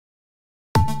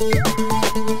Hi,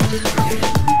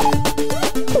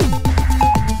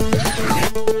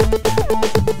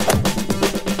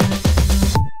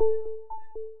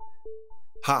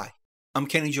 I'm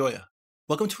Kenny Joya.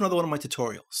 Welcome to another one of my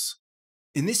tutorials.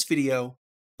 In this video,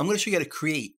 I'm going to show you how to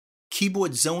create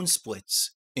keyboard zone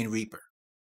splits in Reaper.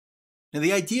 Now,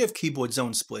 the idea of keyboard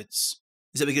zone splits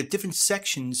is that we get different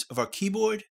sections of our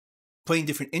keyboard playing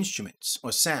different instruments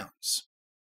or sounds.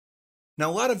 Now,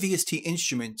 a lot of VST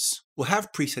instruments will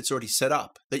have presets already set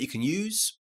up that you can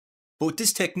use, but with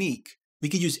this technique, we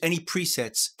can use any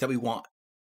presets that we want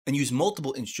and use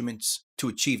multiple instruments to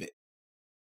achieve it.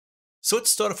 So let's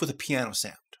start off with a piano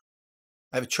sound.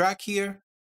 I have a track here.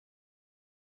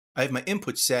 I have my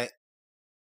input set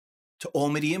to all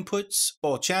MIDI inputs,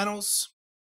 all channels.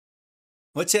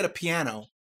 Let's add a piano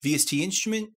VST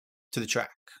instrument to the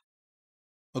track.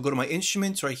 I'll go to my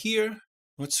instruments right here.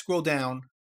 Let's scroll down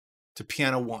to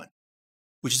piano 1,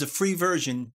 which is a free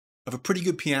version of a pretty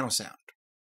good piano sound.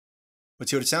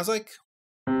 Let's hear what it sounds like.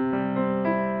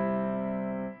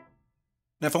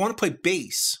 Now, if I want to play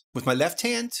bass with my left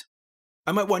hand,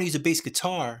 I might want to use a bass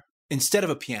guitar instead of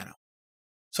a piano.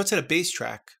 So let's add a bass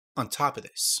track on top of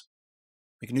this.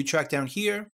 Make a new track down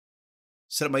here,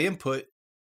 set up my input,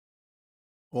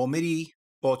 all MIDI,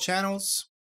 all channels,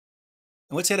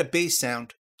 and let's add a bass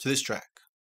sound to this track.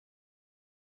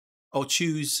 I'll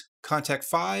choose Contact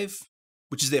 5,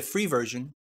 which is their free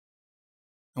version,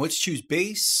 and let's choose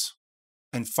bass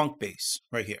and funk bass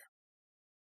right here.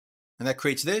 And that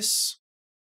creates this.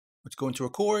 Let's go into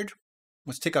record.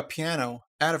 Let's take our piano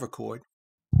out of record.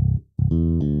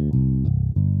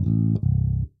 And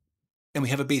we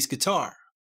have a bass guitar.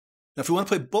 Now, if we want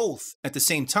to play both at the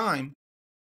same time,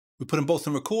 we put them both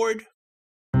in record.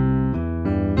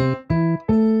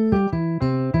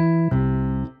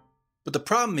 But the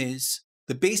problem is,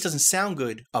 the bass doesn't sound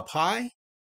good up high.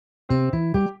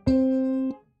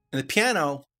 And the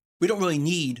piano, we don't really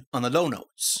need on the low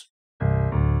notes.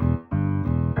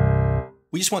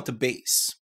 We just want the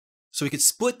bass. So we could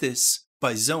split this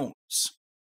by zones.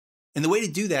 And the way to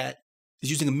do that is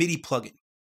using a MIDI plugin.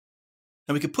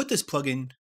 Now, we could put this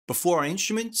plugin before our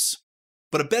instruments,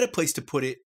 but a better place to put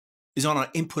it is on our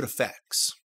input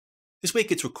effects. This way it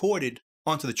gets recorded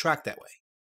onto the track that way.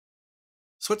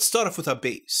 So let's start off with our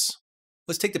bass.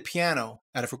 Let's take the piano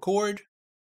out of record,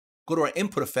 go to our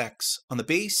input effects on the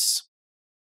bass,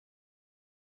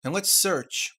 and let's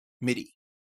search MIDI.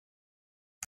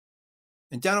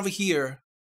 And down over here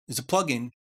is a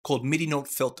plugin called MIDI Note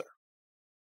Filter.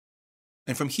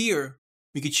 And from here,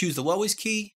 we could choose the lowest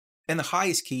key and the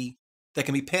highest key that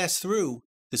can be passed through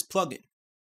this plugin.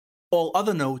 All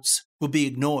other notes will be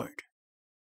ignored.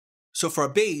 So for our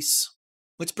bass,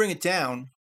 let's bring it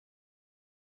down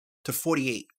to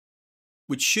 48,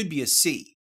 which should be a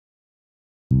C.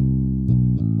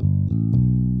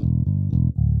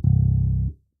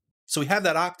 So we have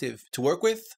that octave to work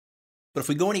with, but if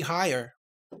we go any higher,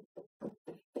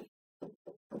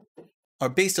 our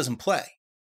bass doesn't play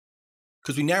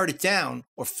because we narrowed it down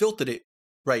or filtered it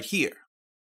right here.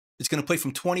 It's going to play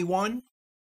from 21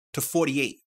 to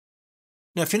 48.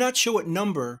 Now, if you're not sure what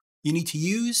number you need to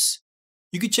use,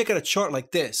 you can check out a chart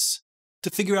like this to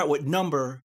figure out what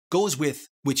number goes with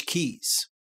which keys.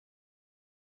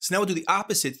 So now we'll do the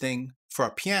opposite thing for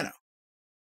our piano.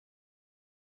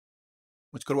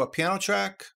 Let's go to our piano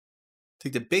track,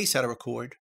 take the bass out of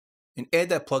record, and add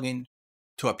that plugin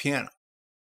to our piano.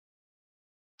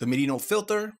 The MIDI Note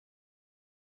Filter,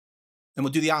 and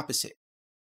we'll do the opposite.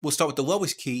 We'll start with the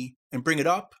lowest key and bring it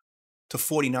up to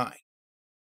 49.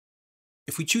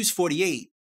 If we choose 48,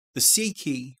 the C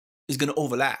key is going to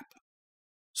overlap.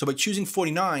 So by choosing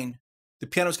 49, the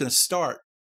piano is going to start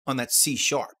on that C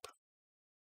sharp.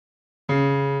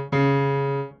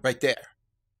 Right there.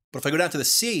 But if I go down to the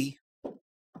C,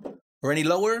 or any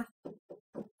lower,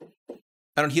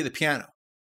 I don't hear the piano.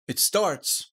 It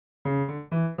starts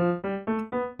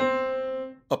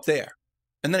up there,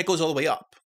 and then it goes all the way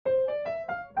up.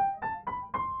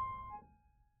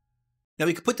 Now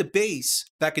we could put the bass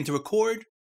back into record,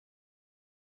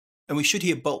 and we should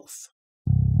hear both.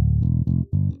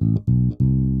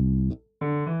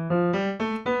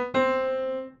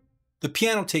 The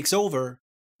piano takes over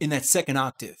in that second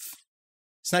octave.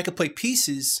 So now I can play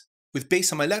pieces with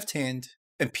bass on my left hand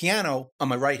and piano on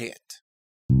my right hand.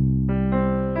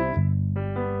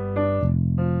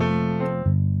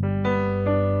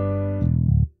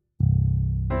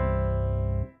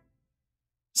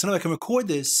 So now I can record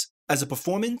this as a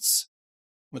performance.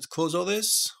 Let's close all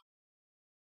this.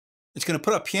 It's going to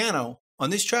put our piano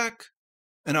on this track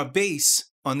and our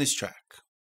bass on this track.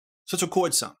 So let's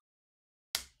record some.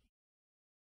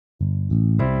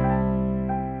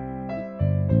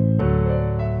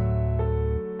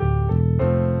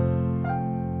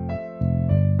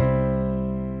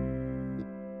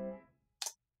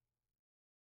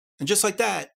 And just like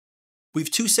that, we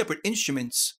have two separate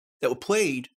instruments that were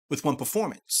played with one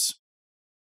performance.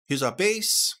 Here's our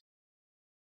bass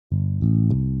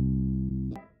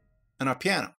and our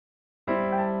piano.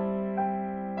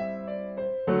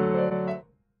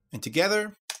 And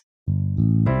together,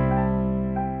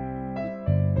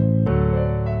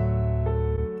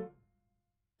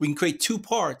 we can create two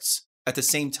parts at the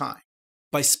same time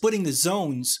by splitting the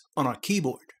zones on our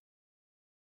keyboard.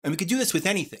 And we could do this with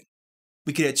anything.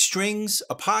 We could add strings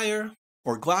up higher,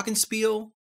 or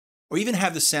glockenspiel, or even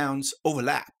have the sounds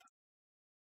overlap.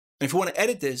 And if we want to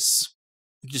edit this,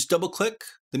 we can just double click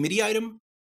the MIDI item,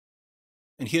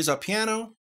 and here's our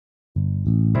piano.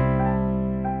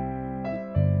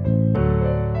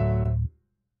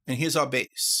 And here's our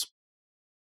bass.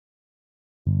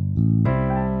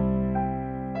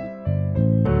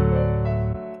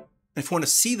 And if we want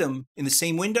to see them in the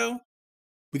same window,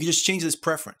 we can just change this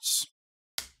preference.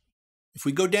 If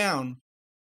we go down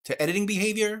to editing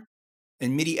behavior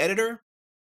and MIDI editor,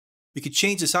 we could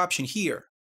change this option here,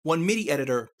 one MIDI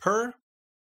editor per,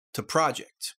 to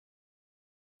project.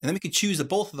 And then we could choose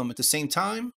both of them at the same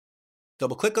time,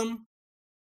 double click them,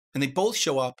 and they both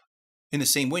show up in the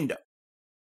same window.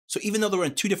 So even though they're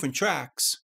on two different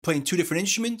tracks, playing two different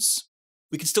instruments,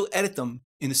 we can still edit them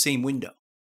in the same window.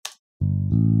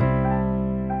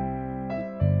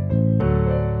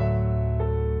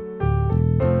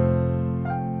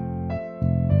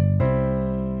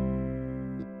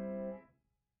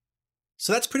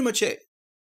 So that's pretty much it.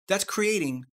 That's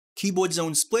creating keyboard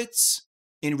zone splits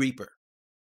in Reaper.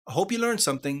 I hope you learned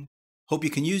something, hope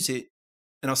you can use it,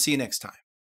 and I'll see you next time.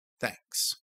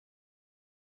 Thanks.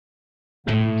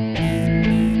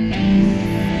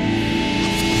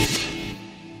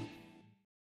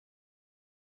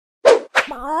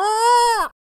 Bye.